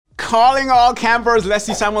Calling all campers,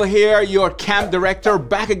 Leslie Samuel here, your camp director,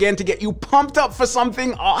 back again to get you pumped up for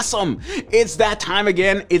something awesome. It's that time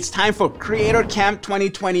again. It's time for Creator Camp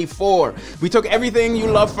 2024. We took everything you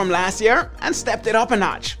loved from last year and stepped it up a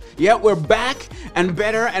notch. Yeah, we're back and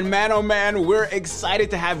better, and man, oh man, we're excited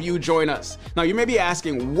to have you join us. Now, you may be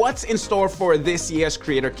asking, what's in store for this year's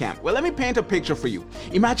Creator Camp? Well, let me paint a picture for you.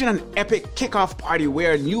 Imagine an epic kickoff party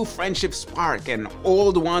where new friendships spark and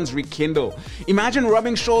old ones rekindle. Imagine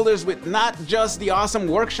rubbing shoulders with not just the awesome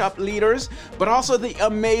workshop leaders, but also the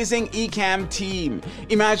amazing eCamp team.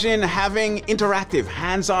 Imagine having interactive,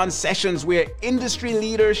 hands-on sessions where industry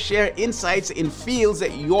leaders share insights in fields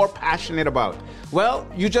that you're passionate about. Well,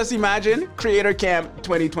 you just imagine Creator Camp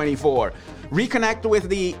 2024. Reconnect with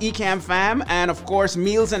the eCamp fam, and of course,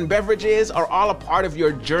 meals and beverages are all a part of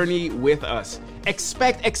your journey with us.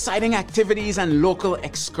 Expect exciting activities and local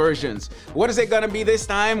excursions. What is it gonna be this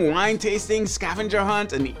time? Wine tasting, scavenger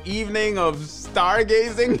hunt, an evening of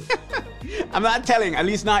stargazing? I'm not telling, at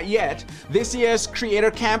least not yet. This year's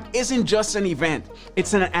Creator Camp isn't just an event,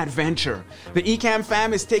 it's an adventure. The eCamp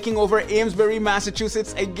fam is taking over Amesbury,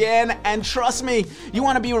 Massachusetts again, and trust me, you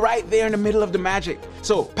wanna be right there in the middle of the magic.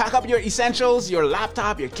 So pack up your essentials, your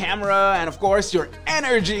laptop, your camera, and of course your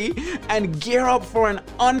energy, and gear up for an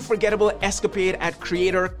unforgettable escapade at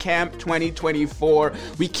Creator Camp 2024.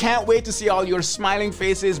 We can't wait to see all your smiling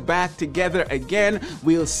faces back together again.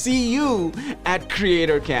 We'll see you at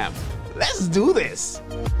Creator Camp. Let's do this.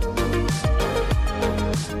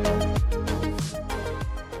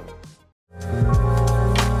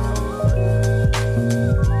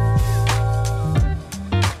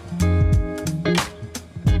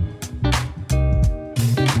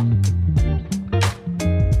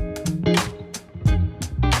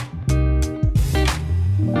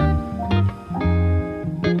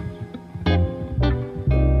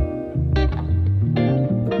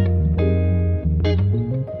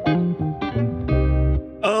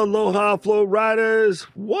 Aloha, Flow Riders.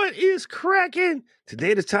 What is cracking?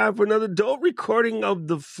 Today it's time for another dope recording of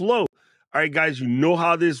The Flow. All right, guys, you know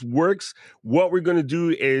how this works. What we're going to do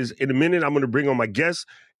is, in a minute, I'm going to bring on my guest,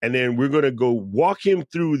 and then we're going to go walk him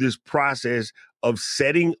through this process of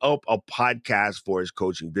setting up a podcast for his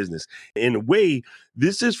coaching business. In a way,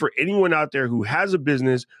 this is for anyone out there who has a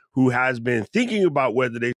business, who has been thinking about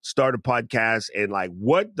whether they start a podcast, and like,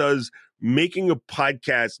 what does making a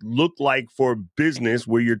podcast look like for business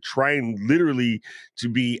where you're trying literally to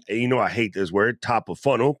be, I hate this word, top of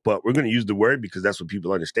funnel, but we're going to use the word because that's what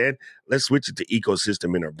people understand. Let's switch it to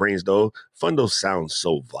ecosystem in our brains, though. Funnel sounds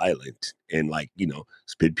so violent and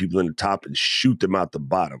spit people in the top and shoot them out the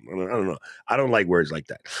bottom. I don't know. I don't like words like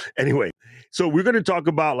that. Anyway, so we're going to talk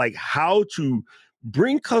about like how to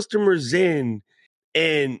bring customers in.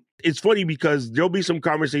 And it's funny because there'll be some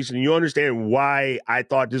conversation and you'll understand why I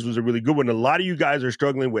thought this was a really good one. A lot of you guys are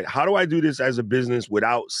struggling with, how do I do this as a business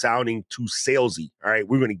without sounding too salesy? All right,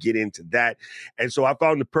 we're going to get into that. And so I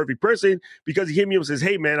found the perfect person because he hit me up and says,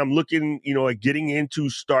 hey, man, I'm looking, at getting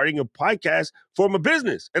into starting a podcast for my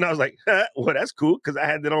business. And I was like, well, that's cool, because I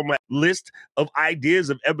had that on my list of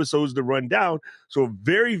ideas of episodes to run down. So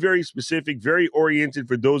very, very specific, very oriented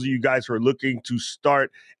for those of you guys who are looking to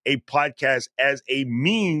start a podcast as a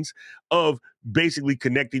means of basically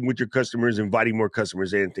connecting with your customers, inviting more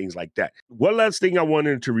customers in, things like that. One last thing I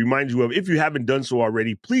wanted to remind you of, if you haven't done so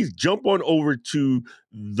already, please jump on over to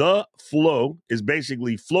The Flow. Is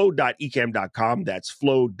basically flow.ecamp.com. That's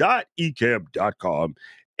flow.ecamp.com.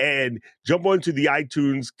 And jump onto the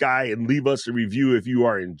iTunes guy and leave us a review if you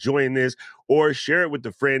are enjoying this, or share it with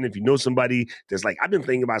a friend. If you know somebody that's like, I've been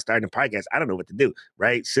thinking about starting a podcast, I don't know what to do,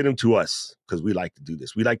 right? Send them to us, because we like to do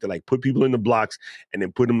this. We like to put people in the blocks and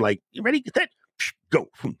then put them like, you ready? Get that? Go,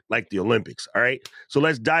 like the Olympics. All right. So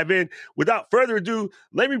let's dive in. Without further ado,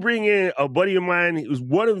 let me bring in a buddy of mine who's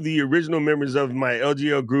one of the original members of my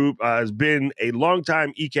LGL group, has been a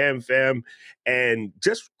longtime eCamp fam, and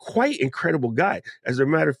just quite incredible guy. As a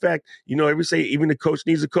matter of fact, every say even the coach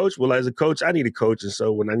needs a coach. Well, as a coach, I need a coach. And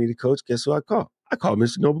so when I need a coach, guess who I call? I call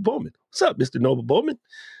Mr. Noble Bowman. What's up, Mr. Noble Bowman?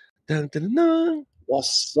 Dun, dun, dun, dun.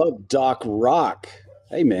 What's up, Doc Rock?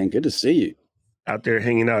 Hey, man, good to see you. Out there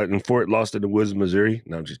hanging out in Fort Lost in the Woods, Missouri.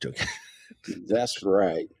 No, I'm just joking. That's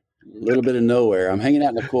right. A little bit of nowhere. I'm hanging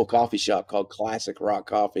out in a cool coffee shop called Classic Rock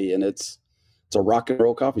Coffee, and it's a rock and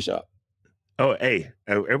roll coffee shop. Oh, hey,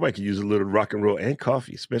 everybody can use a little rock and roll and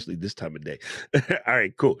coffee, especially this time of day. All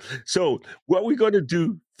right, cool. So what we're going to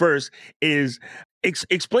do first is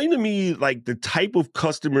explain to me like the type of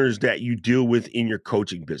customers that you deal with in your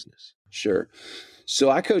coaching business. Sure. So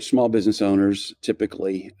I coach small business owners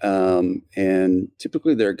typically, and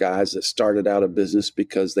typically they're guys that started out a business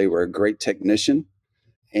because they were a great technician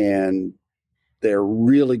and they're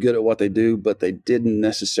really good at what they do, but they didn't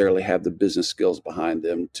necessarily have the business skills behind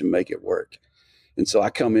them to make it work. And so I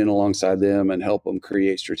come in alongside them and help them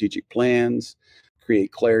create strategic plans,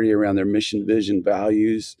 create clarity around their mission, vision,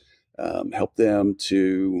 values, help them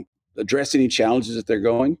to address any challenges that they're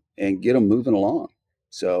going and get them moving along.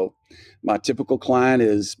 So my typical client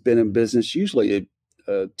has been in business usually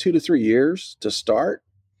 2 to 3 years to start.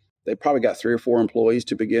 They probably got 3 or 4 employees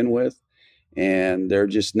to begin with. And they're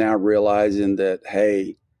just now realizing that,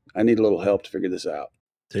 hey, I need a little help to figure this out.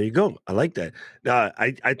 There you go. I like that. Now,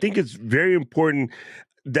 I think it's very important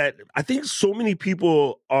that I think so many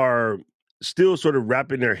people are still sort of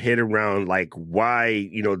wrapping their head around like why,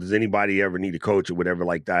 does anybody ever need a coach or whatever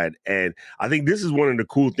like that. And I think this is one of the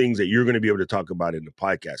cool things that you're going to be able to talk about in the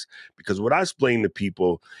podcast, because what I explain to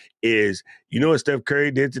people is, what Steph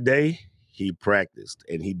Curry did today? He practiced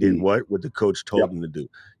and he did what the coach told him to do.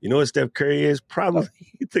 You know what Steph Curry is? Probably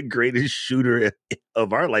the greatest shooter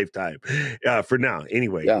of our lifetime for now.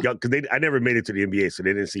 Anyway, because I never made it to the NBA, so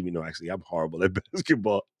they didn't see me. No, actually, I'm horrible at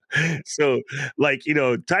basketball. So,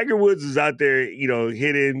 Tiger Woods is out there,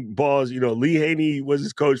 hitting balls. Lee Haney was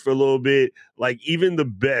his coach for a little bit. Like, even the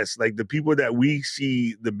best, like the people that we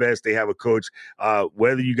see the best, they have a coach.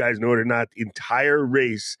 Whether you guys know it or not, the entire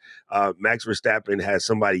race, Max Verstappen has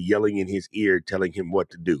somebody yelling in his ear, telling him what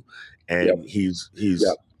to do. And he's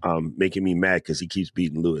making me mad because he keeps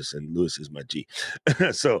beating Lewis, and Lewis is my G.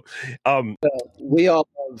 So, we all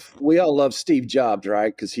love Steve Jobs,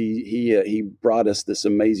 right? Because he brought us this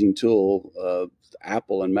amazing tool of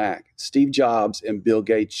Apple and Mac. Steve Jobs and Bill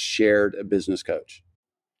Gates shared a business coach.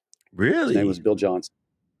 Really? His name was Bill Johnson.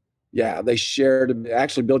 Yeah, they shared.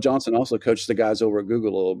 Actually, Bill Johnson also coached the guys over at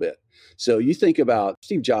Google a little bit. So you think about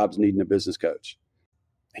Steve Jobs needing a business coach.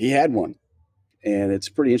 He had one, and it's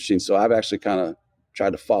pretty interesting. So I've actually kind of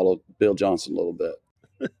tried to follow Bill Johnson a little bit.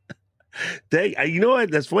 You know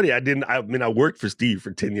what? That's funny. I worked for Steve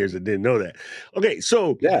for 10 years and didn't know that. Okay.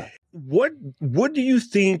 So what do you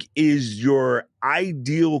think is your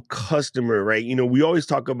ideal customer, right? We always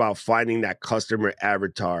talk about finding that customer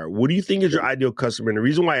avatar. What do you think is your ideal customer? And the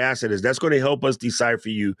reason why I ask that is that's going to help us decide for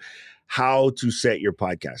you how to set your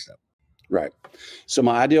podcast up. Right. So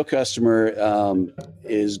my ideal customer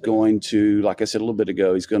is going to, like I said a little bit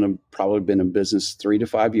ago, he's going to probably been in business 3 to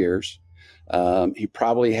 5 years. He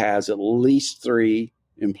probably has at least 3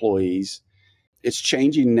 employees. It's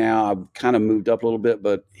changing now. I've kind of moved up a little bit,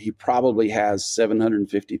 but he probably has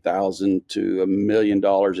 $750,000 to $1 million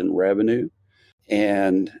in revenue.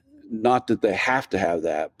 And not that they have to have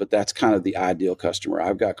that, but that's kind of the ideal customer.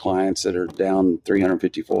 I've got clients that are down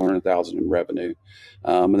 $350,000, $400,000 in revenue.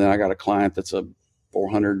 And then I got a client that's a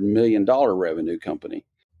 $400 million revenue company.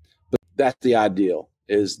 But that's the ideal,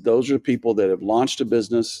 is those are people that have launched a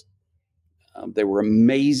business. They were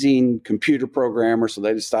amazing computer programmers, so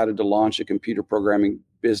they decided to launch a computer programming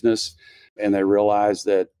business, and they realized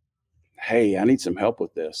that, hey, I need some help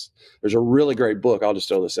with this. There's a really great book, I'll just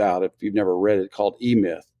throw this out if you've never read it, called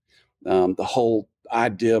E-Myth. The whole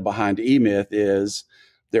idea behind E-Myth is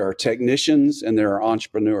there are technicians and there are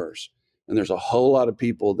entrepreneurs. And there's a whole lot of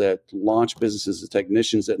people that launch businesses as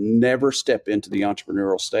technicians that never step into the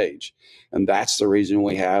entrepreneurial stage. And that's the reason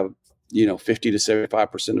we have 50 to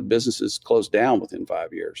 75% of businesses closed down within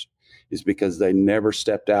 5 years, is because they never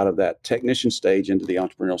stepped out of that technician stage into the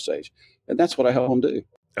entrepreneurial stage. And that's what I help them do.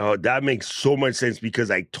 Oh, that makes so much sense,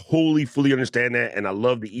 because I totally, fully understand that. And I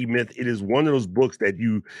love the E-Myth. It is one of those books that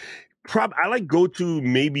I go to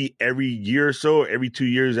maybe every year or so, every 2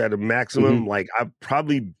 years at a maximum. Mm-hmm. Like, I've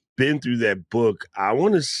probably been through that book, I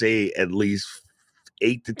want to say at least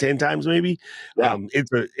 8 to 10 times, maybe. Yeah.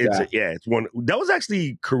 It's one that was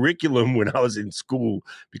actually curriculum when I was in school,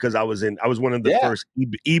 because I was one of the first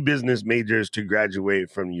e-business majors to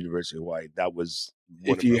graduate from the University of Hawaii. That was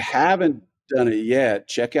if you haven't done it yet,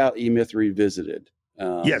 check out E-Myth Revisited.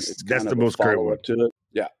 Yes, that's the most current one to it.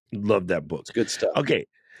 Yeah, love that book. It's good stuff. Okay.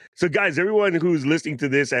 So, guys, everyone who's listening to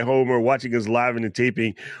this at home or watching us live in the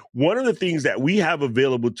taping, one of the things that we have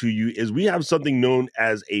available to you is we have something known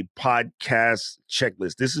as a podcast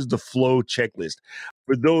checklist. This is the Flow checklist.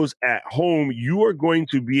 For those at home, you are going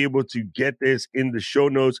to be able to get this in the show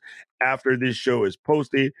notes after this show is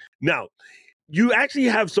posted. Now, you actually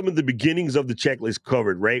have some of the beginnings of the checklist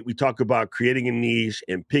covered, right? We talk about creating a niche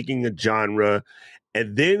and picking a genre.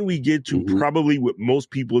 And then we get to probably what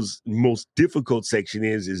most people's most difficult section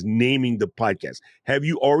is naming the podcast. Have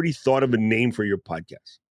you already thought of a name for your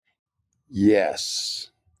podcast? Yes.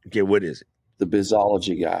 Okay, what is it? The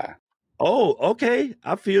Bizology Guy. Oh, okay.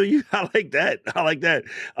 I feel you. I like that. I like that.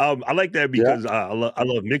 I like that Yeah. because I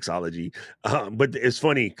love mixology. But it's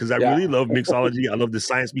funny because I Yeah. really love mixology. I love the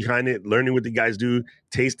science behind it, learning what the guys do,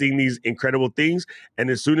 tasting these incredible things.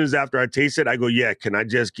 And as soon as after I taste it, I go, yeah, can I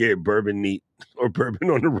just get bourbon neat or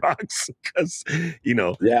bourbon on the rocks? Because,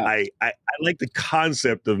 Yeah. I like the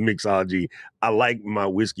concept of mixology. I like my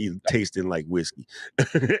whiskey tasting like whiskey.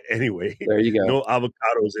 Anyway, There you go. no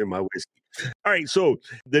avocados in my whiskey. All right, so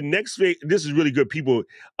the next thing, this is really good, people.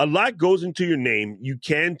 A lot goes into your name. You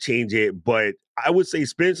can change it, but I would say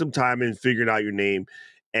spend some time in figuring out your name.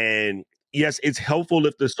 And yes, it's helpful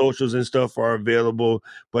if the socials and stuff are available,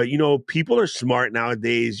 but people are smart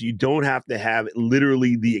nowadays. You don't have to have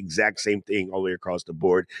literally the exact same thing all the way across the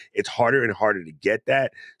board. It's harder and harder to get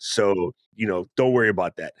that. So, don't worry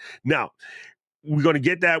about that. Now, we're going to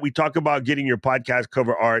get that. We talk about getting your podcast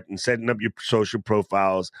cover art and setting up your social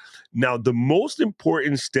profiles. Now, the most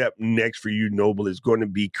important step next for you, Noble, is going to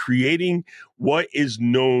be creating what is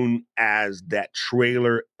known as that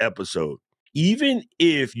trailer episode. Even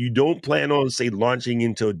if you don't plan on, say, launching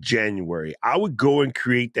until January, I would go and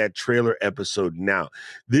create that trailer episode now.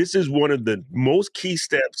 This is one of the most key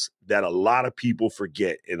steps that a lot of people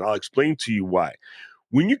forget, and I'll explain to you why.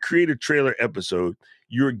 When you create a trailer episode,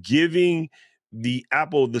 you're giving the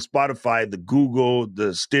Apple, the Spotify, the Google,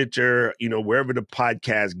 the Stitcher, wherever the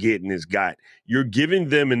podcast getting is got, you're giving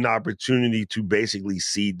them an opportunity to basically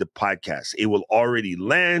seed the podcast. It will already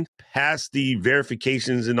land past the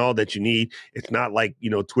verifications and all that you need. It's not like,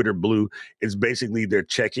 Twitter Blue. It's basically they're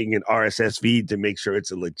checking an RSS feed to make sure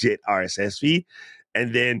it's a legit RSS feed.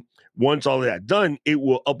 And then once all of that done, it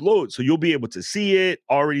will upload. So you'll be able to see it,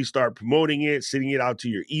 already start promoting it, sending it out to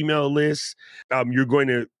your email list. You're going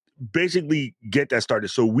to basically get that started.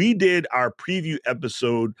 So we did our preview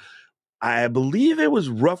episode. I believe it was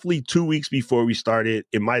roughly 2 weeks before we started.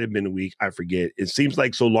 It might have been a week. I forget. It seems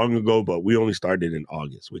like so long ago, but we only started in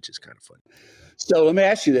August, which is kind of fun. So let me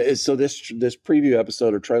ask you this. So this preview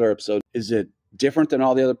episode or trailer episode, is it different than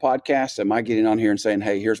all the other podcasts? Am I getting on here and saying,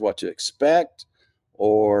 hey, here's what to expect?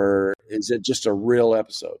 Or is it just a real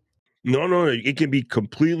episode? No. It can be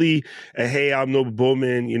completely, hey, I'm Noble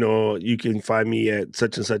Bowman. You can find me at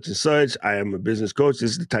such and such and such. I am a business coach. This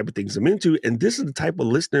is the type of things I'm into. And this is the type of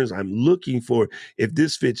listeners I'm looking for. If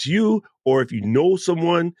this fits you, or if you know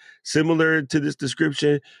someone similar to this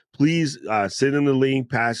description, please send them the link,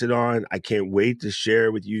 pass it on. I can't wait to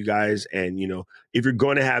share with you guys. And, if you're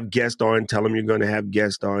going to have guests on, tell them you're going to have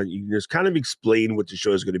guests on. You can just kind of explain what the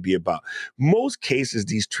show is going to be about. Most cases,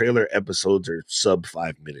 these trailer episodes are sub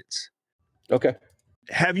 5 minutes. Okay.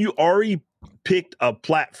 Have you already picked a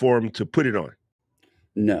platform to put it on?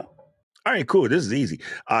 No. All right, cool. This is easy.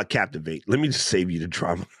 Captivate. Let me just save you the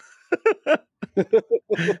drama.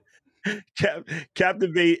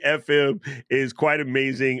 Captivate FM is quite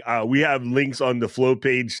amazing. We have links on the flow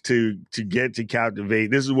page to get to Captivate.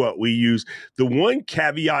 This is what we use. The one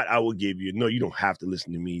caveat I will give you, no, you don't have to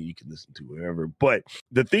listen to me. You can listen to whoever. But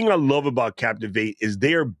the thing I love about Captivate is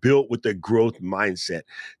they are built with a growth mindset.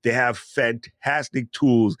 They have fantastic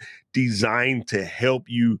tools designed to help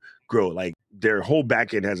you grow. Like their whole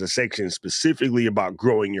backend has a section specifically about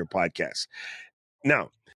growing your podcast. Now,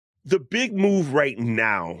 the big move right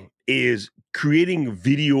now is creating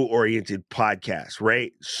video-oriented podcasts,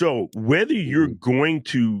 right? So whether you're going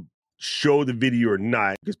to show the video or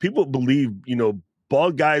not, because people believe,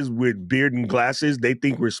 bald guys with beard and glasses, they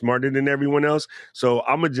think we're smarter than everyone else. So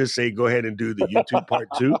I'm going to just say, go ahead and do the YouTube part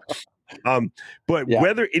too. But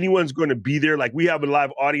whether anyone's going to be there, like we have a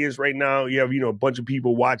live audience right now, you have, a bunch of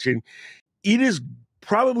people watching. It is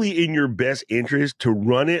probably in your best interest to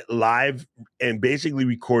run it live and basically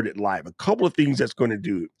record it live. A couple of things that's going to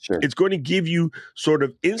do. Sure. It's going to give you sort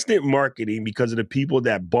of instant marketing because of the people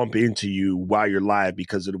that bump into you while you're live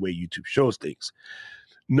because of the way YouTube shows things.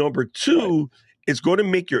 Number two, it's going to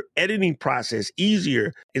make your editing process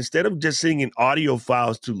easier. Instead of just sending audio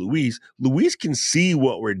files to Luis can see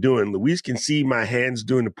what we're doing. Luis can see my hands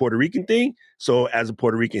doing the Puerto Rican thing. So as a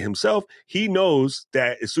Puerto Rican himself, he knows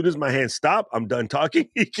that as soon as my hands stop, I'm done talking.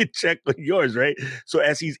 He can check with yours, right? So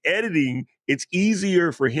as he's editing, it's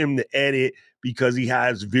easier for him to edit because he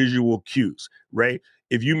has visual cues, right?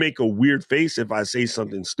 If you make a weird face, if I say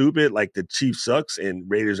something stupid, like the Chiefs sucks and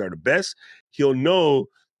Raiders are the best, he'll know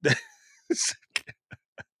that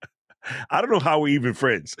I don't know how we're even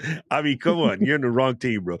friends. I mean, come on, you're in the wrong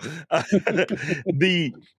team, bro.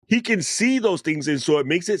 He can see those things, and so it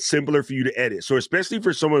makes it simpler for you to edit. So especially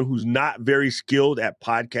for someone who's not very skilled at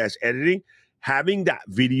podcast editing, having that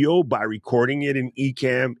video by recording it in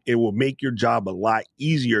Ecamm, it will make your job a lot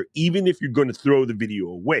easier, even if you're going to throw the video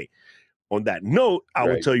away. On that note, I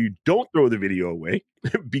will Right. tell you, don't throw the video away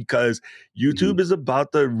because YouTube is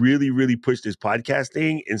about to really, really push this podcast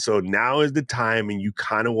thing. And so now is the time, and you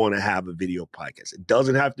kind of want to have a video podcast. It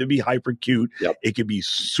doesn't have to be hyper cute. Yep. It can be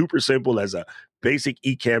super simple as a basic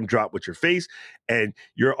eCam drop with your face and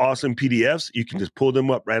your awesome PDFs. You can just pull them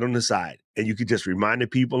up right on the side. And you can just remind the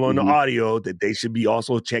people on the audio that they should be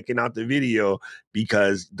also checking out the video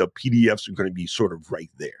because the PDFs are going to be sort of right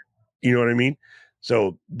there. You know what I mean?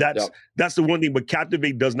 So that's the one thing. But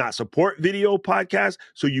Captivate does not support video podcasts.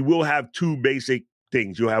 So you will have two basic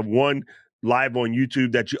things. You'll have one live on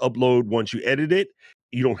YouTube that you upload once you edit it.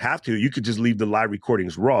 You don't have to. You could just leave the live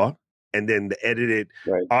recordings raw, and then the edited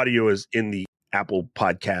audio is in the Apple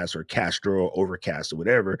Podcasts or Castro or Overcast or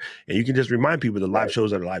whatever. And you can just remind people the live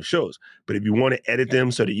shows are live shows. But if you want to edit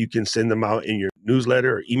them so that you can send them out in your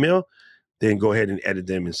newsletter or email, then go ahead and edit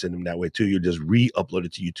them and send them that way too. You'll just re-upload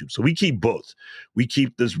it to YouTube. So we keep both. We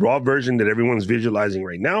keep this raw version that everyone's visualizing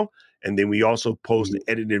right now. And then we also post the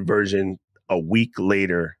edited version a week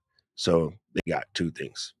later. So they got two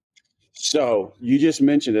things. So you just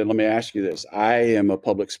mentioned it. Let me ask you this. I am a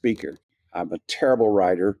public speaker. I'm a terrible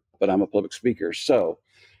writer, but I'm a public speaker. So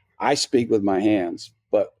I speak with my hands.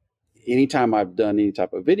 But anytime I've done any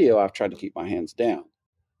type of video, I've tried to keep my hands down.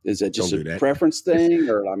 Is that just a preference thing?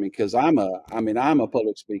 Or, I mean, because I'm a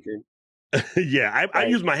public speaker. Yeah, I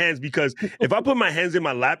use my hands because if I put my hands in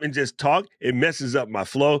my lap and just talk, it messes up my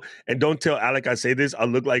flow. And don't tell Alec I say this. I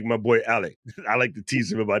look like my boy Alec. I like to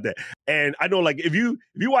tease him about that. And I know, like, if you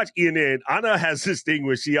watch ENN, Anna has this thing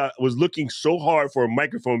where she was looking so hard for a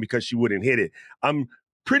microphone because she wouldn't hit it. I'm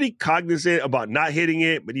pretty cognizant about not hitting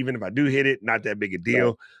it, but even if I do hit it, not that big a deal.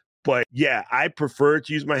 Right. But yeah, I prefer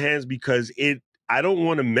to use my hands because I don't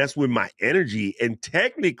want to mess with my energy. And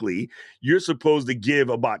technically, you're supposed to give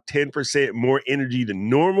about 10% more energy than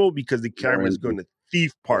normal because the camera is going to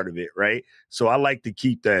thief part of it, right? So I like to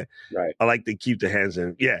keep that. Right. I like to keep the hands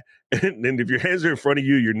in. Yeah. And then if your hands are in front of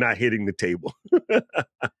you, you're not hitting the table.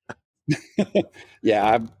 Yeah,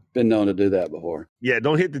 I've been known to do that before. Yeah,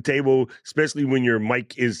 don't hit the table, especially when your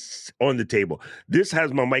mic is on the table. This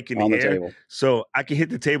has my mic in the air, table. So I can hit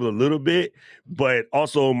the table a little bit, but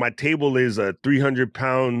also my table is a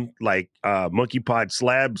 300-pound monkey pod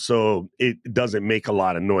slab, so it doesn't make a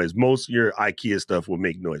lot of noise. Most of your IKEA stuff will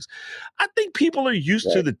make noise. I think people are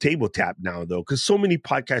used to the table tap now, though, because so many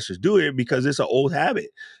podcasters do it because it's an old habit,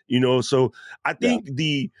 So I think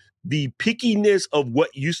the pickiness of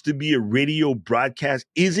what used to be a radio broadcast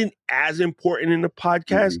isn't as important in a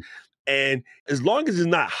podcast. And as long as it's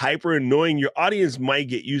not hyper annoying, your audience might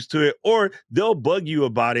get used to it, or they'll bug you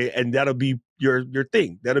about it, and that'll be your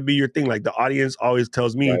thing. That'll be your thing. Like the audience always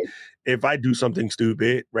tells me if I do something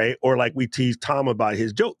stupid, right? Or like we tease Tom about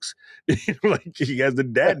his jokes. Like he has the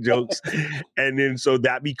dad jokes. And then so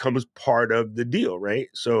that becomes part of the deal, right?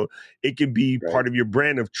 So it can be part of your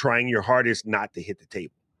brand of trying your hardest not to hit the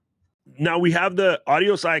table. Now we have the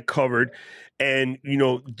audio side covered, and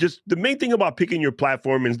just the main thing about picking your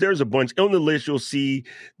platform is there's a bunch on the list. You'll see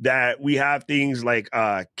that we have things like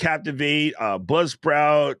Captivate,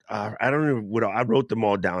 Buzzsprout. I don't know what I wrote them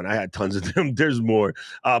all down. I had tons of them. There's more.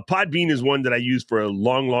 Podbean is one that I used for a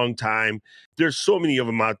long, long time. There's so many of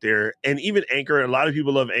them out there, and even Anchor. A lot of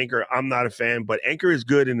people love Anchor. I'm not a fan, but Anchor is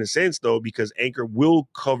good in a sense though because Anchor will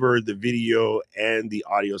cover the video and the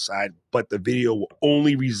audio side, but the video will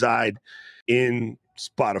only reside in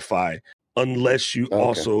Spotify unless you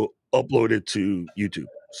also upload it to YouTube.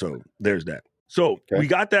 So there's that. So we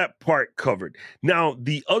got that part covered. Now,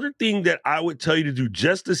 the other thing that I would tell you to do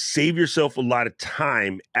just to save yourself a lot of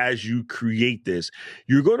time as you create this,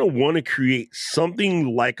 you're going to want to create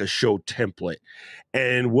something like a show template.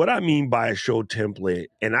 And what I mean by a show template,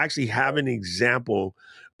 and I actually have an example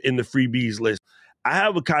in the freebies list. I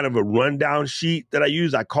have a kind of a rundown sheet that I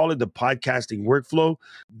use. I call it the podcasting workflow.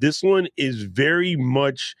 This one is very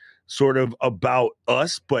much sort of about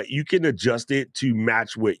us, but you can adjust it to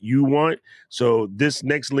match what you want. So this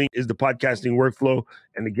next link is the podcasting workflow.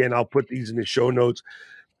 And again, I'll put these in the show notes.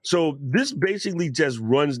 So this basically just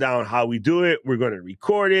runs down how we do it. We're going to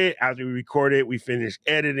record it. After we record it, we finish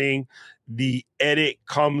editing. The edit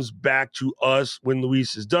comes back to us when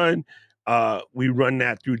Luis is done. We run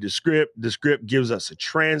that through the script. The script gives us a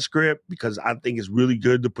transcript because I think it's really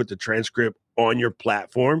good to put the transcript on your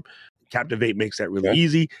platform. Captivate makes that really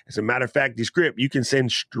easy. As a matter of fact, the script, you can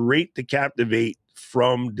send straight to Captivate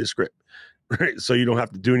from the script, right? So you don't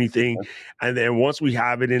have to do anything. And then once we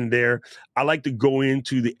have it in there, I like to go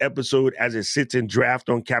into the episode as it sits in draft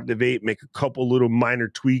on Captivate, make a couple little minor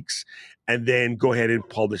tweaks, and then go ahead and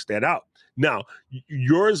publish that out. Now,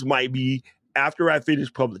 yours might be after I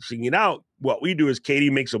finish publishing it out, what we do is Katie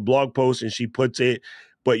makes a blog post and she puts it,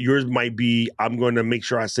 but yours might be, I'm going to make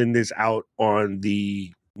sure I send this out on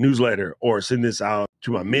the newsletter or send this out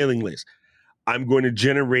to my mailing list. I'm going to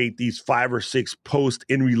generate these 5 or 6 posts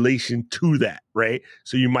in relation to that, right?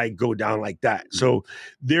 So you might go down like that. So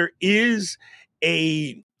there is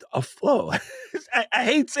a flow. I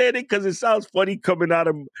hate saying it because it sounds funny coming out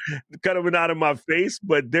of my face,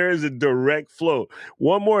 but there is a direct flow.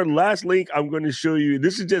 One more last link I'm going to show you.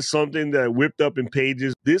 This is just something that I whipped up in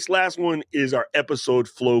Pages. This last one is our episode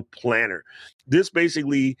flow planner. This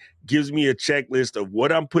basically gives me a checklist of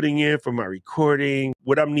what I'm putting in for my recording,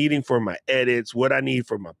 what I'm needing for my edits, what I need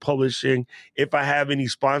for my publishing, if I have any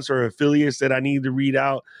sponsor or affiliates that I need to read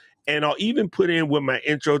out. And I'll even put in what my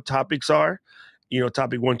intro topics are.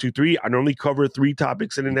 Topic 1, 2, 3. I normally cover 3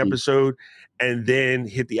 topics in an episode and then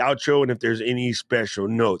hit the outro. And if there's any special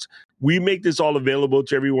notes, we make this all available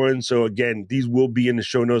to everyone. So again, these will be in the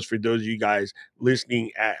show notes for those of you guys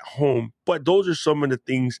listening at home. But those are some of the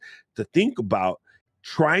things to think about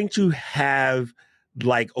trying to have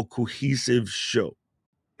like a cohesive show.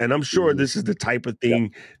 And I'm sure this is the type of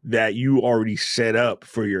thing that you already set up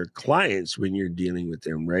for your clients when you're dealing with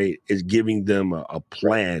them, right? Is giving them a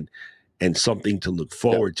plan and something to look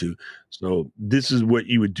forward to. So this is what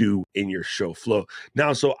you would do in your show flow.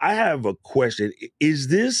 Now, so I have a question. Is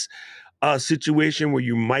this a situation where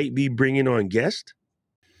you might be bringing on guests?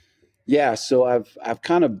 Yeah, so I've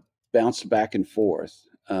kind of bounced back and forth.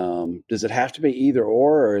 Does it have to be either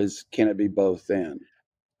or can it be both then?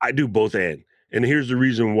 I do both and. And here's the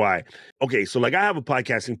reason why. Okay, so like I have a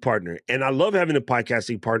podcasting partner, and I love having a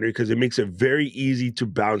podcasting partner because it makes it very easy to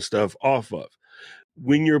bounce stuff off of.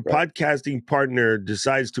 When your podcasting partner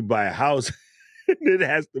decides to buy a house and it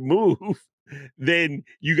has to move, then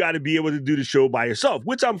you got to be able to do the show by yourself,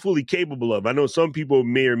 which I'm fully capable of. I know some people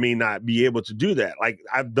may or may not be able to do that. Like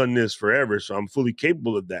I've done this forever, so I'm fully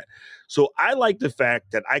capable of that. So I like the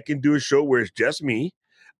fact that I can do a show where it's just me.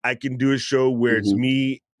 I can do a show where it's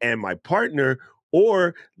me and my partner,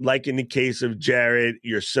 or like in the case of Jared,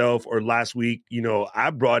 yourself, or last week, I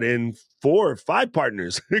brought in 4 or 5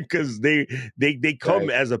 partners because they come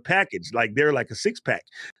as a package, like they're like a 6-pack.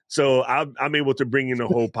 So I'm able to bring in a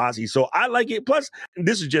whole posse. So I like it. Plus,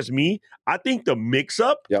 this is just me. I think the mix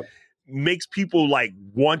up makes people like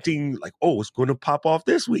wanting, like, oh, it's going to pop off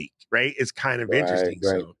this week, right? It's kind of interesting.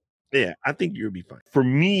 So yeah, I think you'll be fine. For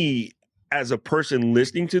me, as a person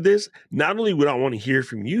listening to this, not only would I want to hear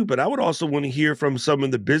from you, but I would also want to hear from some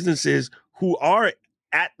of the businesses who are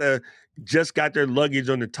just got their luggage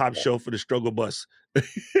on the top shelf of the struggle bus.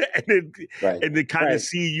 and then kind of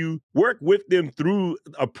see you work with them through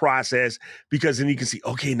a process, because then you can see,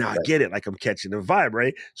 okay, now I get it. Like I'm catching the vibe,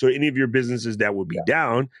 right? So any of your businesses that would be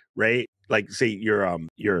down, right? Like say you're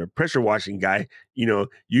a pressure washing guy,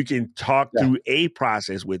 you can talk through a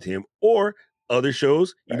process with him, or other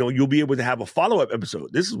shows, you'll be able to have a follow-up episode.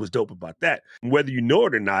 This is what's dope about that. Whether you know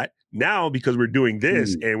it or not, now because we're doing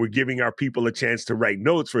this and we're giving our people a chance to write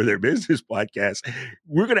notes for their business podcast,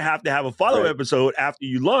 we're going to have a follow-up episode after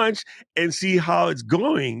you launch and see how it's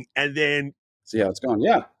going, and then see how it's going.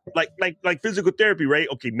 Yeah. Like physical therapy, right?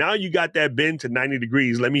 Okay, now you got that bend to 90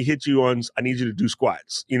 degrees. Let me hit you on, I need you to do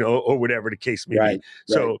squats, or whatever the case may be.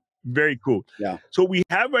 So very cool. Yeah. So we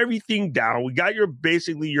have everything down. We got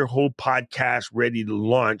basically your whole podcast ready to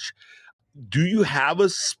launch. Do you have a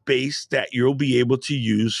space that you'll be able to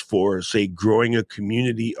use for, say, growing a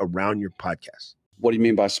community around your podcast? What do you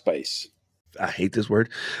mean by space? I hate this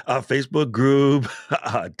word. Facebook group,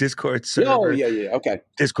 Discord server. Oh, yeah. Okay.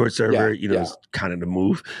 Discord server, is kind of the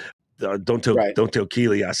move. Don't tell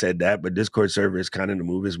Keely I said that, but Discord server is kind of the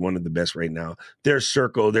move. Is one of the best right now. There's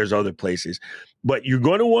Circle, there's other places, but you're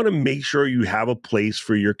going to want to make sure you have a place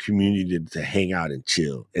for your community to hang out and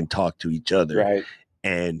chill and talk to each other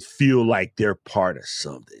and feel like they're part of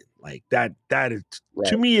something. Like that is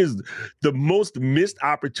to me is the most missed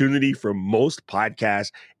opportunity for most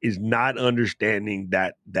podcasts, is not understanding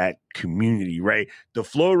that community, right? The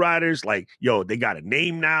flow riders, like, yo, they got a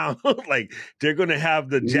name now. Like they're gonna have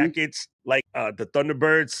the jackets, like the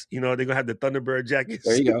Thunderbirds, they're gonna have the Thunderbird jackets.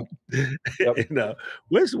 There you go. Yep. And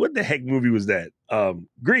what the heck movie was that?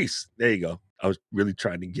 Grease. There you go. I was really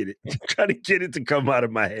trying to get it to come out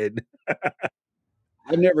of my head.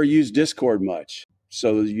 I've never used Discord much.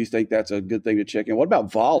 So you think that's a good thing to check in? What about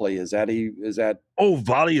Volley? Is that? Oh,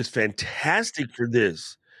 Volley is fantastic for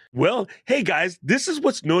this. Well, hey guys, this is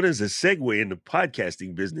what's known as a segue in the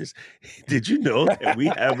podcasting business. Did you know that we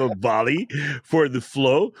have a Volley for the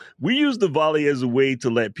flow? We use the Volley as a way to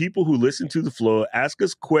let people who listen to the flow ask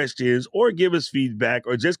us questions or give us feedback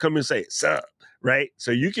or just come and say, sup, right?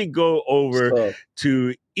 So you can go over So,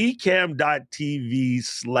 to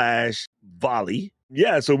ecam.tv/volley.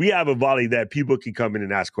 Yeah, so we have a volley that people can come in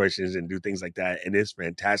and ask questions and do things like that, and it's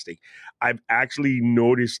fantastic. I've actually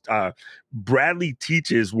noticed Bradley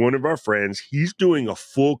teaches one of our friends. He's doing a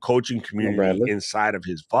full coaching community Bradley. inside of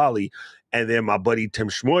his volley, and then my buddy Tim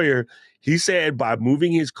Schmoyer, he said by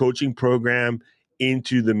moving his coaching program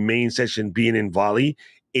into the main session being in volley,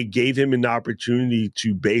 it gave him an opportunity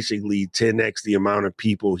to basically 10x the amount of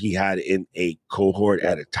people he had in a cohort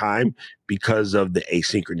at a time because of the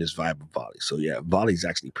asynchronous vibe of volley. So yeah, volley is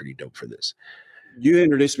actually pretty dope for this. You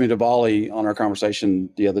introduced me to volley on our conversation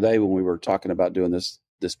the other day when we were talking about doing this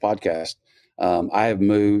podcast. I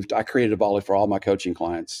created a volley for all my coaching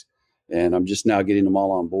clients, and I'm just now getting them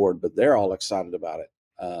all on board, but they're all excited about it.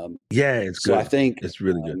 Yeah, it's so good. I think it's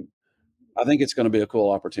really good. I think it's going to be a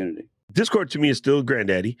cool opportunity. Discord to me is still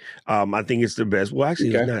granddaddy. I think it's the best. Well,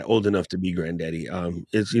 actually, It's not old enough to be granddaddy.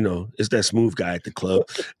 It's it's that smooth guy at the club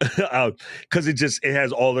because it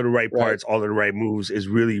has all of the right parts, all of the right moves. Is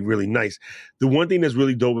really really nice. The one thing that's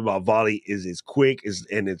really dope about volley is it's quick,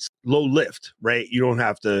 and it's low lift. Right, you don't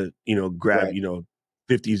have to grab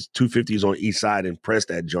 50s, 250s on each side and press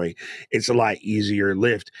that joint. It's a lot easier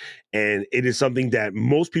lift. And it is something that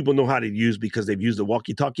most people know how to use because they've used the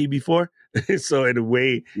walkie-talkie before. So in a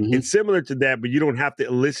way, it's similar to that, but you don't have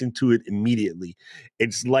to listen to it immediately.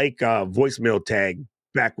 It's like a voicemail tag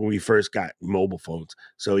back when we first got mobile phones.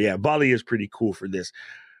 So yeah, volley is pretty cool for this.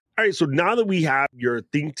 All right, so now that we have your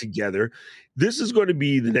thing together, this is going to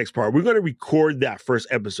be the next part. We're going to record that first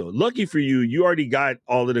episode. Lucky for you, you already got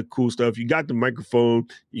all of the cool stuff. You got the microphone,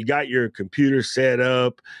 you got your computer set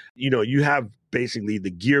up. You have basically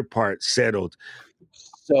the gear part settled.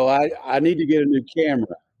 So I need to get a new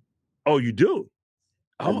camera. Oh, you do?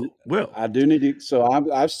 Oh, well. I do need to. So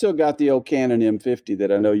I've still got the old Canon M50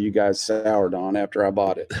 that I know you guys soured on after I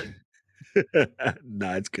bought it.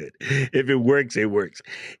 No, it's good. If it works, it works.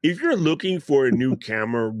 If you're looking for a new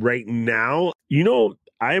camera right now,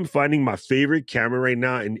 I am finding my favorite camera right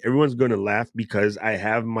now, and everyone's going to laugh because I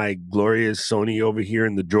have my glorious Sony over here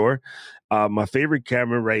in the drawer. My favorite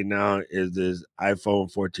camera right now is this iPhone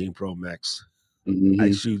 14 Pro Max.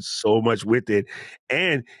 I shoot so much with it.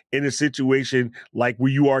 And in a situation like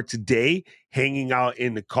where you are today, hanging out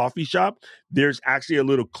in the coffee shop, there's actually a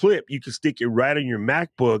little clip. You can stick it right on your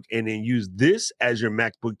MacBook and then use this as your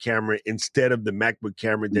MacBook camera instead of the MacBook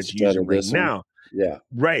camera that you're using right now. Yeah.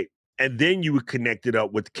 Right. And then you would connect it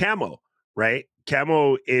up with Camo, right?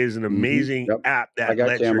 Camo is an amazing app that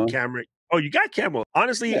lets your camera. Oh, you got Camo.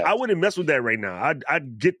 Honestly, I wouldn't mess with that right now.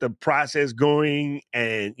 I'd get the process going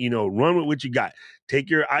and, run with what you got. Take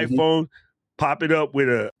your iPhone, pop it up with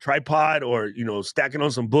a tripod or, stack it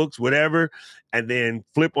on some books, whatever, and then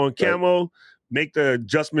flip on Camo, make the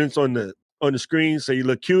adjustments on the screen so you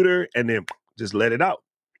look cuter, and then just let it out.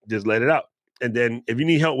 Just let it out. And then if you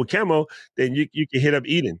need help with Camo, then you can hit up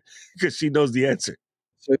Eden because she knows the answer.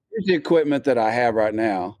 So here's the equipment that I have right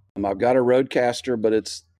now. I've got a Rodecaster, but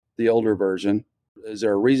it's the older version. Is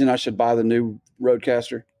there a reason I should buy the new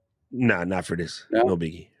Rodecaster? Nah, not for this. No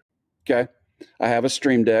biggie. Okay. I have a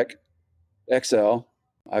Stream Deck XL.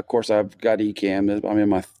 Of course, I've got Ecamm. I'm in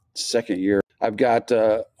my second year. I've got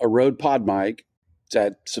a Rode Pod mic. Is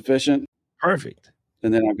that sufficient? Perfect.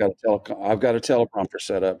 And then I've got a teleprompter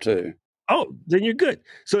set up too. Oh, then you're good.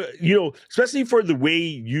 So, especially for the way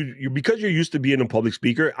you because you're used to being a public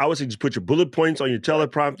speaker, I would say just put your bullet points on your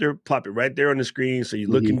teleprompter, plop it right there on the screen. So you're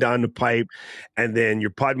looking down the pipe, and then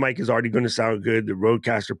your pod mic is already going to sound good. The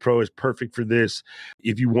Rodecaster Pro is perfect for this.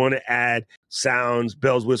 If you want to add sounds,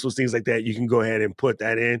 bells, whistles, things like that, you can go ahead and put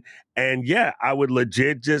that in. And yeah, I would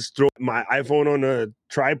legit just throw my iPhone on a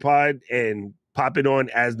tripod and pop it on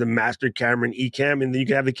as the master camera in Ecamm, and then you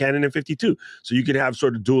can have the Canon M52. So you can have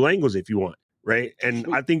sort of dual angles if you want, right? And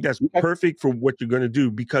I think that's perfect for what you're going to do,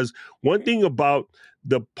 because one thing about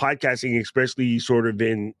the podcasting, especially sort of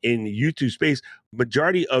in the YouTube space,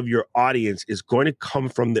 majority of your audience is going to come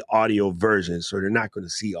from the audio version. So they're not going to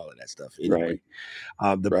see all of that stuff anyway.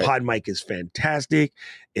 The pod mic is fantastic.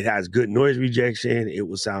 It has good noise rejection. It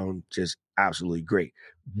will sound just absolutely great.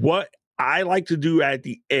 What I like to do at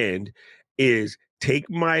the end is take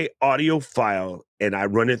my audio file and I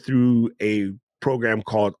run it through a program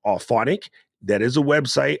called Auphonic. That is a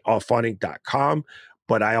website, auphonic.com.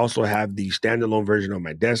 But I also have the standalone version on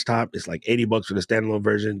my desktop. It's like $80 for the standalone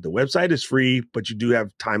version. The website is free, but you do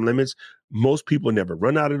have time limits. Most people never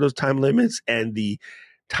run out of those time limits, and the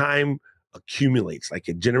time accumulates. Like,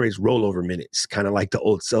 it generates rollover minutes, kind of like the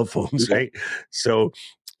old cell phones, right? So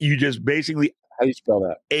you just basically... How do you spell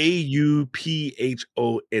that?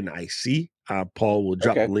 AUPHONIC. Paul will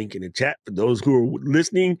drop Okay. the link in the chat for those who are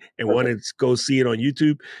listening and want to go see it on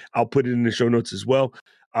YouTube. I'll put it in the show notes as well.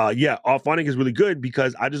 Yeah, Auphonic is really good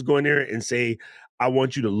because I just go in there and say, I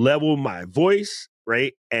want you to level my voice,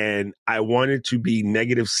 right? And I want it to be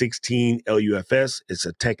negative 16 LUFS. It's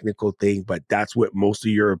a technical thing, but that's what most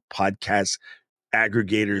of your podcast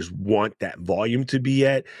aggregators want that volume to be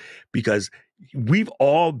at, because we've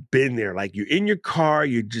all been there. Like, you're in your car,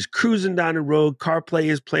 you're just cruising down the road, CarPlay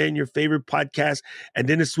is playing your favorite podcast, and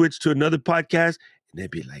then it switched to another podcast, and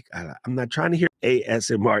they'd be like, I'm not trying to hear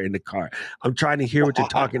ASMR in the car. I'm trying to hear what you're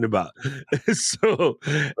talking about. So,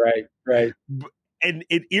 right. And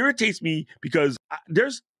it irritates me because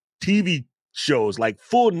there's TV shows, like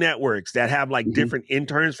full networks, that have like different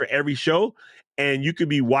interns for every show. And you could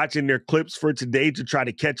be watching their clips for today to try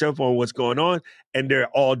to catch up on what's going on. And they're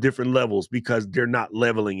all different levels because they're not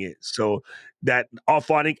leveling it. So that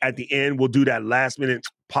Auphonic at the end will do that last minute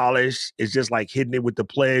polish. It's just like hitting it with the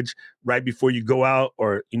pledge right before you go out,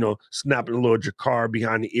 or, snapping a little jacquard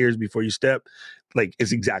behind the ears before you step. Like,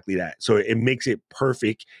 it's exactly that. So it makes it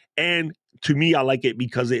perfect. And to me, I like it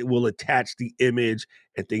because it will attach the image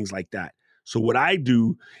and things like that. So what I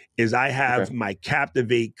do is I have my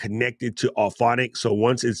Captivate connected to Auphonic. So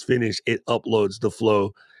once it's finished, it uploads the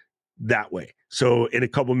flow that way. So in a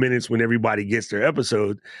couple minutes, when everybody gets their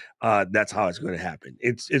episode, that's how it's going to happen.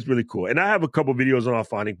 It's really cool. And I have a couple videos on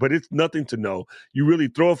Auphonic, but it's nothing to know. You really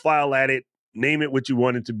throw a file at it, name it what you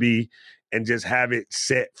want it to be, and just have it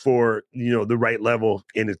set for, the right level,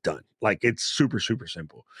 and it's done. Like, it's super, super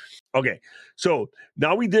simple. Okay, so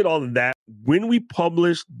now we did all of that. When we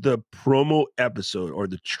published the promo episode or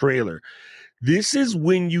the trailer, this is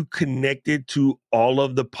when you connect it to all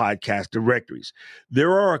of the podcast directories.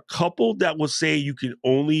 There are a couple that will say you can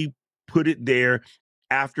only put it there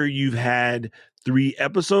after you've had 3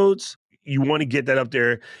 episodes. You want to get that up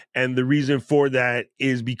there. And the reason for that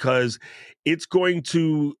is because it's going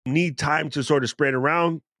to need time to sort of spread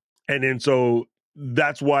around. And then so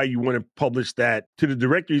that's why you want to publish that to the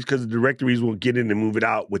directories, because the directories will get in and move it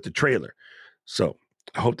out with the trailer. So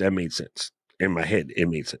I hope that made sense. In my head, it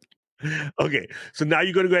made sense. Okay, so now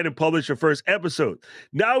you're going to go ahead and publish your first episode.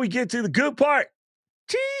 Now we get to the good part.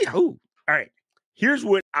 All right, here's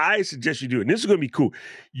what I suggest you do, and this is going to be cool.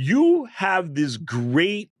 You have this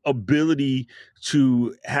great ability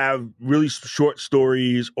to have really short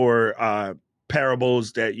stories or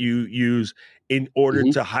parables that you use in order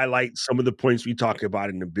to highlight some of the points we talk about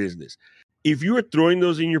in the business. If you are throwing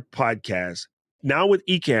those in your podcast, now with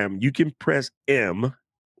Ecamm, you can press M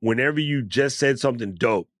whenever you just said something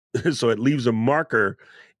dope. So it leaves a marker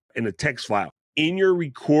in a text file. In your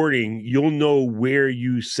recording, you'll know where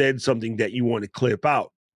you said something that you want to clip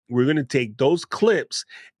out. We're going to take those clips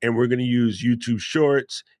and we're going to use YouTube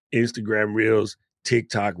Shorts, Instagram Reels,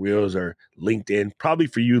 TikTok Reels, or LinkedIn. Probably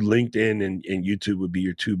for you, LinkedIn and YouTube would be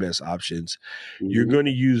your 2 best options. You're going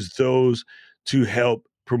to use those to help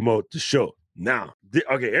promote the show. Now,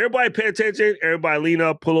 okay, everybody pay attention. Everybody lean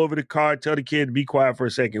up, pull over the car, tell the kid to be quiet for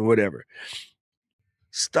a second, whatever.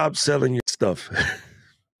 Stop selling your stuff.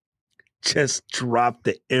 Just drop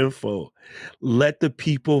the info. Let the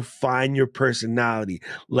people find your personality.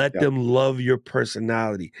 Let them love your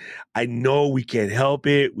personality. I know we can't help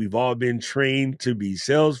it. We've all been trained to be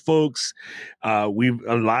sales folks. A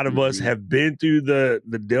lot of us have been through the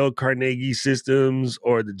Dale Carnegie systems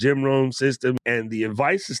or the Jim Rohn system, and the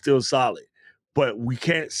advice is still solid. But we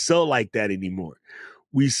can't sell like that anymore.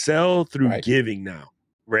 We sell through giving now,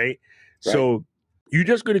 right? So you're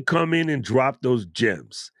just going to come in and drop those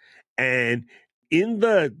gems. And in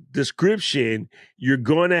the description, you're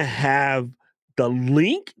going to have the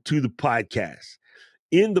link to the podcast.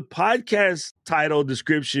 In the podcast title,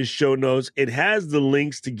 description, show notes, it has the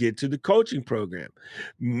links to get to the coaching program.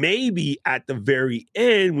 Maybe at the very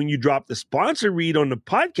end, when you drop the sponsor read on the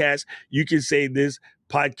podcast, you can say this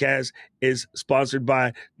podcast is sponsored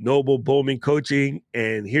by Noble Bowman Coaching,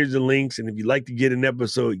 and here's the links. And if you'd like to get an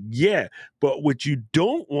episode, but what you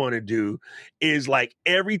don't want to do is, like,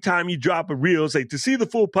 every time you drop a reel, say, to see the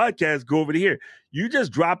full podcast, go over to here. You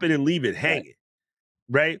just drop it and leave it hanging,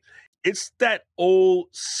 right? It's that old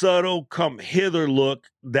subtle come hither look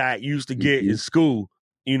that used to get in school.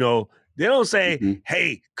 They don't say,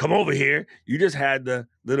 hey, come over here. You just had the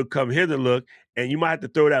little come hither look, and you might have to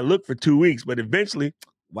throw that look for 2 weeks, but eventually,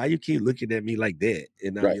 why you keep looking at me like that?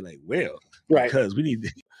 And I'll be like, well, because we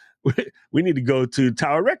need to go to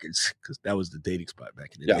Tower Records, because that was the dating spot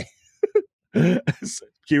back in the day. So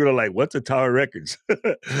people are like, what's a Tower Records?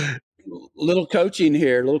 Little coaching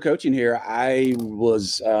here. I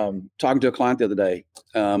was talking to a client the other day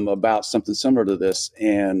about something similar to this,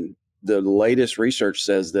 and the latest research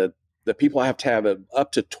says that people have to have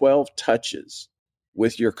up to 12 touches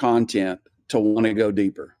with your content to want to go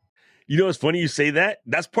deeper. You know, it's funny you say that.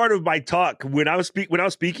 That's part of my talk when I was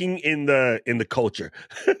speaking in the culture.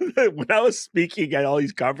 When I was speaking at all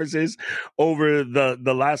these conferences over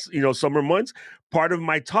the last summer months, part of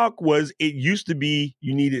my talk was it used to be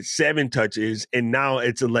you needed 7 touches, and now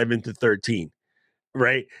it's 11 to 13.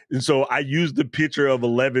 Right. And so I used the picture of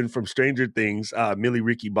 11 from Stranger Things, Millie,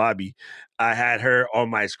 Ricky, Bobby. I had her on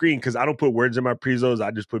my screen because I don't put words in my prezos. I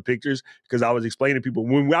just put pictures because I was explaining to people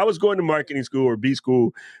when I was going to marketing school or B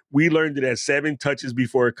school, we learned it as 7 touches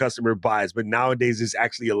before a customer buys. But nowadays it's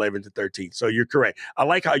actually 11 to 13. So you're correct. I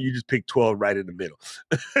like how you just picked 12 right in the middle.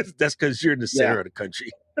 That's because you're in the center of the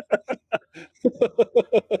country.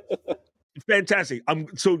 Fantastic.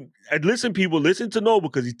 Listen, people, listen to Noble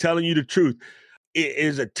because he's telling you the truth. It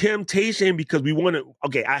is a temptation because we want to.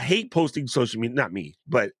 Okay, I hate posting social media. Not me,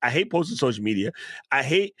 but I hate posting social media. I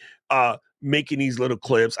hate making these little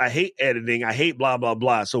clips. I hate editing. I hate blah blah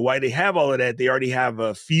blah. So while they have all of that, they already have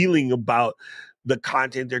a feeling about the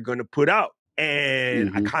content they're going to put out. And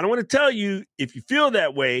I kind of want to tell you, if you feel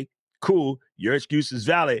that way, cool, your excuse is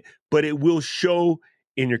valid, but it will show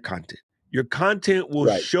in your content. Your content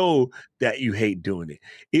will show that you hate doing it.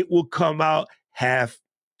 It will come out half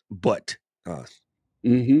butt.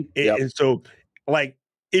 And so, like,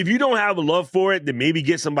 if you don't have a love for it, then maybe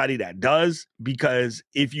get somebody that does, because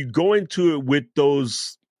if you go into it with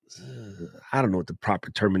those, I don't know what the proper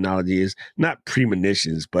terminology is, not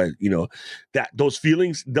premonitions, but that those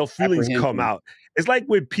feelings come out. It's like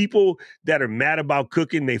with people that are mad about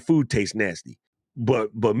cooking, their food tastes nasty, but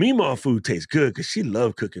Mima food tastes good because she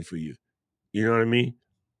loved cooking for you. You know what I mean?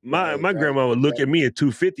 My grandma would look at me at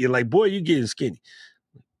 250 and like, boy, you getting skinny.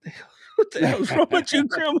 What the hell's wrong with you,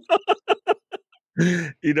 grandma?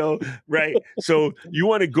 Right? So you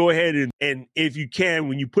want to go ahead and if you can,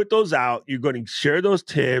 when you put those out, you're going to share those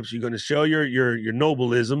tips. You're going to show your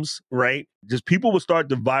nobleisms, right? Just people will start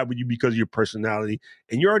to vibe with you because of your personality,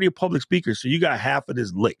 and you're already a public speaker, so you got half of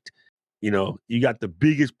this licked. You got the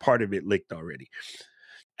biggest part of it licked already.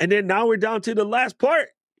 And then now we're down to the last part.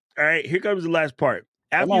 All right, here comes the last part.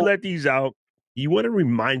 After you let these out, you want to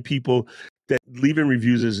remind people that leaving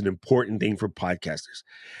reviews is an important thing for podcasters.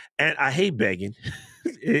 And I hate begging.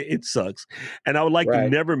 It sucks. And I would like to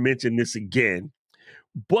never mention this again.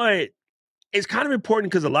 But it's kind of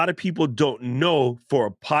important because a lot of people don't know, for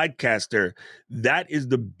a podcaster, that is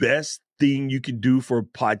the best thing you can do for a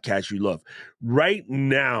podcast you love. Right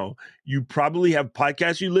now, you probably have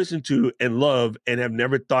podcasts you listen to and love and have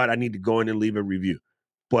never thought, I need to go in and leave a review.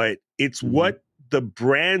 But it's what the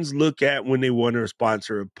brands look at when they want to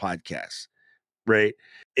sponsor a podcast. Right?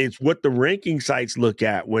 It's what the ranking sites look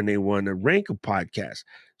at when they want to rank a podcast.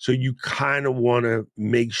 So you kind of want to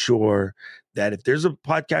make sure that if there's a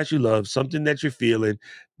podcast you love, something that you're feeling,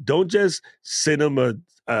 don't just send them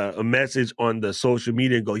a message on the social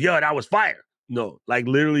media and go, yo, that was fire. No, like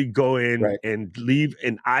literally go in and leave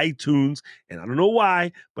an iTunes. And I don't know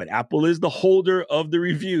why, but Apple is the holder of the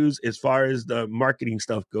reviews as far as the marketing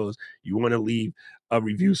stuff goes. You want to leave a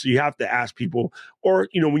review. So you have to ask people, or,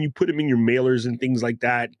 when you put them in your mailers and things like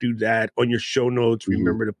that, do that on your show notes.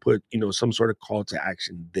 Remember to put, some sort of call to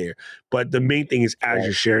action there. But the main thing is, as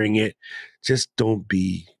you're sharing it, just don't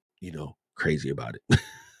be, crazy about it.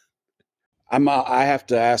 I have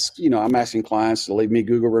to ask, I'm asking clients to leave me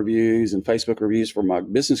Google reviews and Facebook reviews for my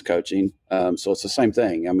business coaching. So it's the same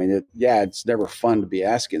thing. I mean, it's never fun to be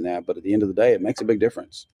asking that, but at the end of the day, it makes a big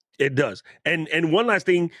difference. It does. And one last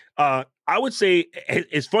thing, I would say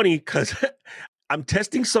it's funny because I'm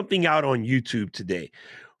testing something out on YouTube today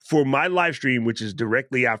for my live stream, which is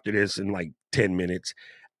directly after this in like 10 minutes.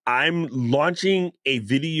 I'm launching a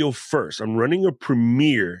video first. I'm running a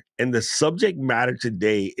premiere, and the subject matter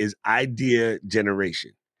today is idea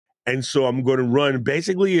generation. And so I'm going to run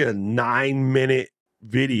basically a 9-minute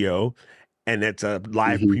video, and it's a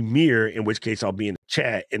live premiere, in which case I'll be in the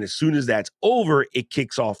chat. And as soon as that's over, it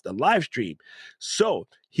kicks off the live stream. So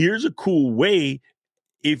here's a cool way.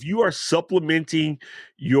 If you are supplementing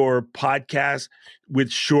your podcast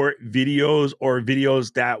with short videos or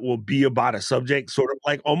videos that will be about a subject, sort of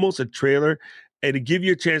like almost a trailer, and to give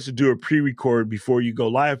you a chance to do a pre-record before you go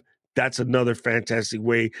live, that's another fantastic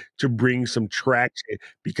way to bring some traction,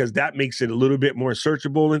 because that makes it a little bit more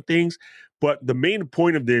searchable and things. But the main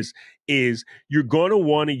point of this is you're going to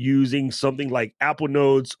want to using something like Apple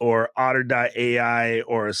Notes or Otter.ai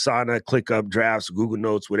or Asana, ClickUp, Drafts, Google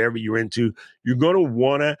Notes, whatever you're into. You're going to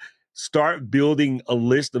want to start building a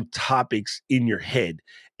list of topics in your head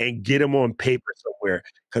and get them on paper somewhere.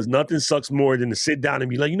 Because nothing sucks more than to sit down and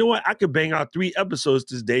be like, you know what? I could bang out 3 episodes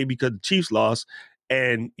this day because the Chiefs lost,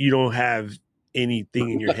 and you don't have anything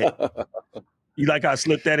in your head. You like how I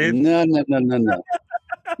slipped that in? No.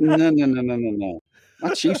 No.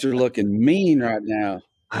 My Chiefs are looking mean right now.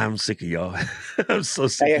 I'm sick of y'all. I'm so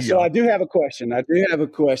sick Hey, of so y'all. I do have a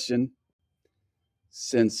question.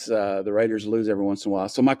 Since the Raiders lose every once in a while.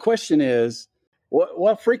 So my question is,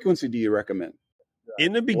 what frequency do you recommend?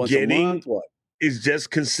 In the Once a beginning, month? What? it's just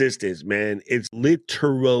consistent, man. It's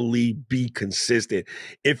literally be consistent.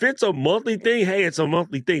 If it's a monthly thing, hey, it's a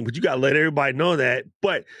monthly thing, but you got to let everybody know that.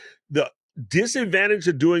 But the disadvantage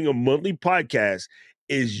of doing a monthly podcast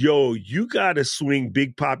is, you got to swing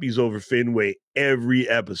big poppies over Fenway every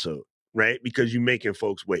episode, right? Because you're making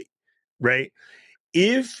folks wait, right?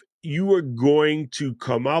 If you are going to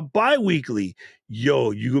come out bi-weekly,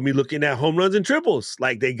 you're going to be looking at home runs and triples.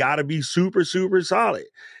 Like, they got to be super, super solid.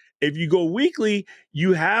 If you go weekly,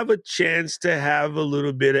 you have a chance to have a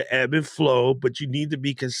little bit of ebb and flow, but you need to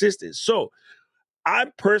be consistent. So I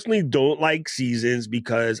personally don't like seasons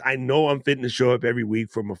because I know I'm fitting to show up every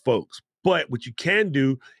week for my folks. But what you can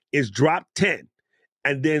do is drop 10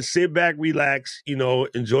 and then sit back, relax,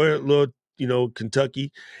 enjoy a little,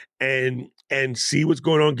 Kentucky and see what's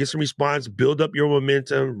going on, get some response, build up your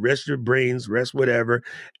momentum, rest your brains, rest whatever.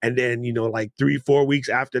 And then, like 3-4 weeks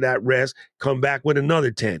after that rest, come back with another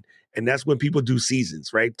 10. And that's when people do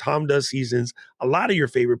seasons, right? Tom does seasons. A lot of your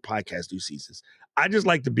favorite podcasts do seasons. I just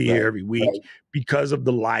like to be here every week because of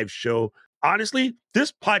the live show. Honestly,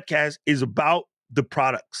 this podcast is about the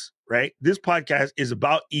products, right? This podcast is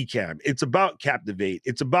about Ecamm. It's about Captivate.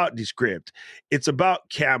 It's about Descript. It's about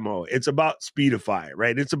Camo. It's about Speedify,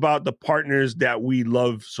 right? It's about the partners that we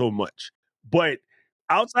love so much. But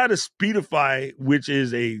outside of Speedify, which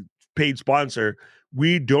is a paid sponsor,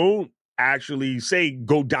 we don't actually say,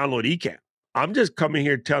 go download Ecamm. I'm just coming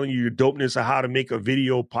here telling you the dopeness of how to make a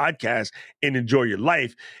video podcast and enjoy your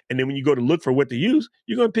life. And then when you go to look for what to use,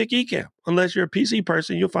 you're going to pick Ecamm. Unless you're a PC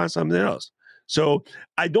person, you'll find something else. So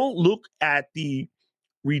I don't look at the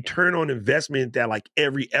return on investment that like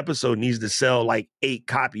every episode needs to sell like 8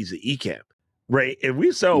 copies of Ecamm, right? If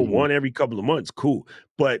we sell one every couple of months, cool.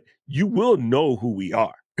 But you will know who we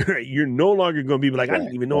are, right? You're no longer going to be like, I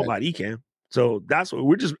didn't even know about Ecamm. So that's what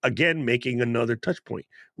we're just, again, making another touch point.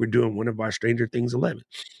 We're doing one of our Stranger Things 11.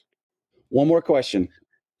 One more question.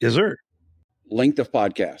 Yes, sir. Length of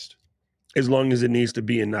podcast. As long as it needs to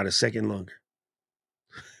be and not a second longer.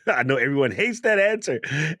 I know everyone hates that answer.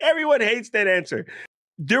 Everyone hates that answer.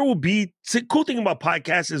 There will be, the cool thing about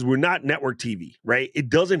podcasts is we're not network TV, right? It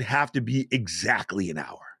doesn't have to be exactly an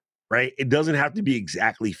hour, right? It doesn't have to be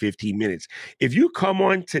exactly 15 minutes. If you come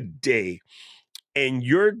on today and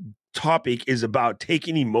your topic is about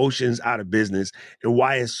taking emotions out of business and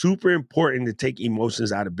why it's super important to take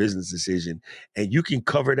emotions out of business decision, and you can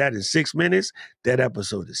cover that in 6 minutes, that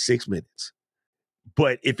episode is 6 minutes.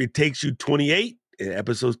 But if it takes you 28,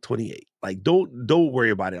 episode's 28. Like, don't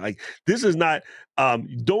worry about it. Like, this is not,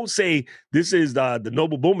 don't say this is the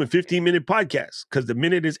Noble Bowman 15-minute podcast, because the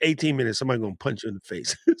minute is 18 minutes, somebody's going to punch you in the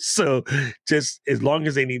face. So just as long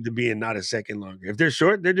as they need to be and not a second longer. If they're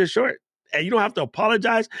short, they're just short. And you don't have to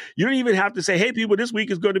apologize. You don't even have to say, hey, people, this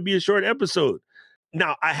week is going to be a short episode.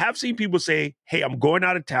 Now, I have seen people say, hey, I'm going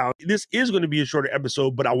out of town. This is going to be a shorter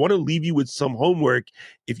episode, but I want to leave you with some homework.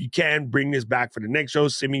 If you can, bring this back for the next show.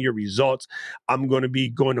 Send me your results. I'm going to be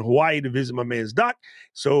going to Hawaii to visit my man's doc.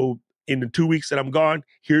 So in the 2 weeks that I'm gone,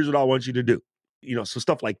 here's what I want you to do. So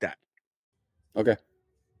stuff like that. Okay,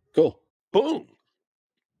 cool. Boom.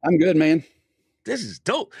 I'm good, man. This is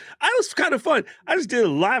dope. That was kind of fun. I just did a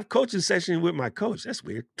live coaching session with my coach. That's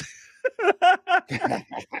weird.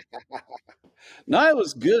 No, it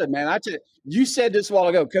was good, man. You said this a while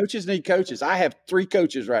ago. Coaches need coaches. I have 3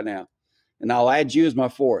 coaches right now, and I'll add you as my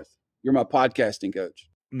 4th. You're my podcasting coach.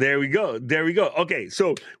 There we go. Okay,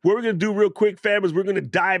 so what we're going to do real quick, fam, is we're going to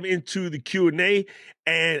dive into the Q&A.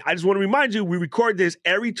 And I just want to remind you, we record this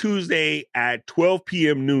every Tuesday at 12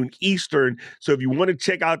 p.m. noon Eastern. So if you want to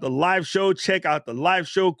check out the live show,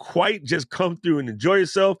 Quite just come through and enjoy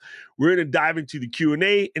yourself. We're going to dive into the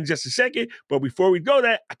Q&A in just a second. But before we go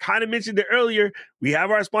that, I kind of mentioned it earlier. We have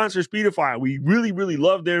our sponsor, Speedify. We really, really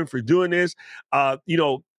love them for doing this.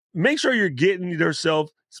 Make sure you're getting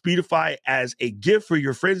yourself Speedify as a gift for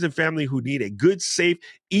your friends and family who need a good, safe,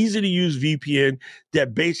 easy to use VPN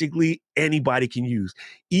that basically anybody can use.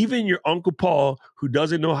 Even your Uncle Paul, who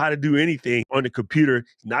doesn't know how to do anything on the computer,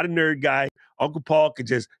 not a nerd guy. Uncle Paul could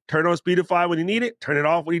just turn on Speedify when he need it, turn it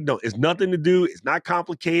off when he don't. It's nothing to do. It's not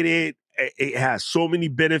complicated. It has so many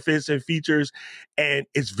benefits and features, and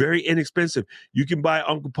it's very inexpensive. You can buy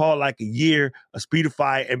Uncle Paul like a year of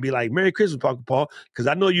Speedify and be like, Merry Christmas, Uncle Paul, because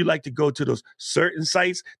I know you like to go to those certain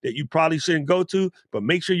sites that you probably shouldn't go to, but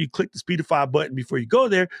make sure you click the Speedify button before you go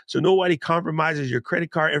there so nobody compromises your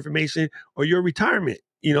credit card information or your retirement,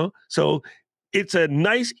 So it's a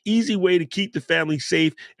nice, easy way to keep the family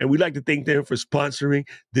safe, and we'd like to thank them for sponsoring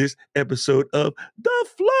this episode of The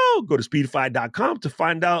Flow. Go to speedify.com to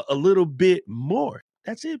find out a little bit more.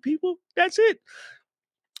 That's it, people. That's it.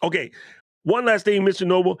 Okay, one last thing, Mr.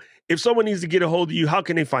 Noble. If someone needs to get a hold of you, how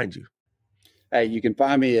can they find you? Hey, you can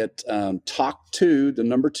find me at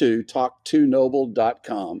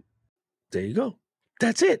talk2noble.com. There you go.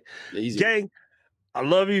 That's it. Easy. Gang, I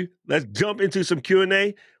love you. Let's jump into some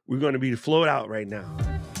Q&A. We're going to be flowed out right now.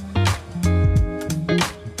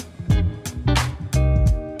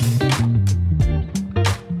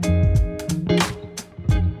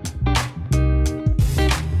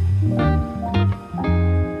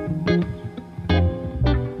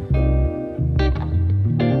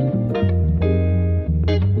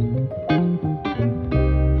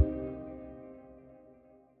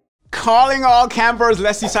 Calling all campers,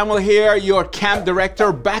 Leslie Samuel here, your camp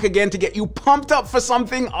director, back again to get you pumped up for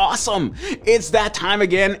something awesome. It's that time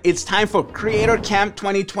again. It's time for Creator Camp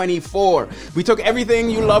 2024. We took everything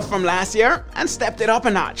you loved from last year and stepped it up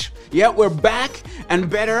a notch. Yeah, we're back and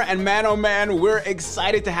better, and man, oh man, we're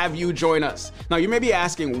excited to have you join us. Now, you may be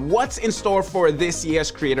asking, what's in store for this year's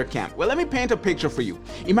Creator Camp? Well, let me paint a picture for you.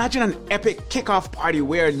 Imagine an epic kickoff party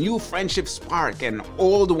where new friendships spark and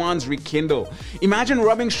old ones rekindle. Imagine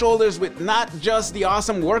rubbing shoulders with not just the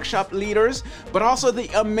awesome workshop leaders, but also the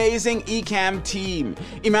amazing Ecamm team.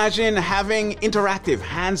 Imagine having interactive,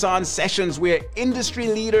 hands-on sessions where industry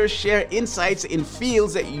leaders share insights in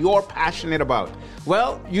fields that you're passionate about.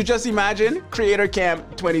 Well, you just imagine Creator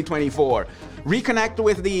Camp 2024. Reconnect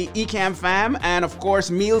with the Ecamm fam, and of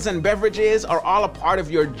course, meals and beverages are all a part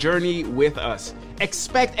of your journey with us.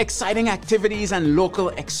 Expect exciting activities and local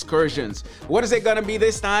excursions. What is it gonna be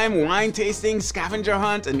this time? Wine tasting, scavenger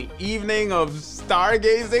hunt, an evening of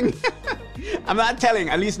stargazing? I'm not telling,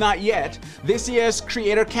 at least not yet. This year's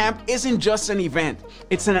Creator Camp isn't just an event,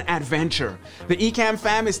 it's an adventure. The Ecamm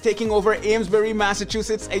fam is taking over Amesbury,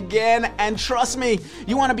 Massachusetts again, and trust me,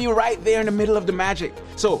 you wanna be right there in the middle of the magic.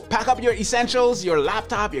 So pack up your essentials, your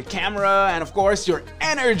laptop, your camera, and of course your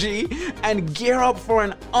energy, and gear up for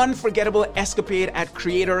an unforgettable escapade at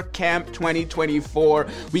Creator Camp 2024.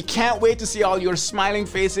 We can't wait to see all your smiling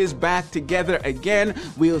faces back together again.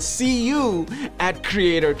 We'll see you at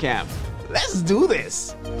Creator Camp. Let's do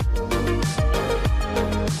this.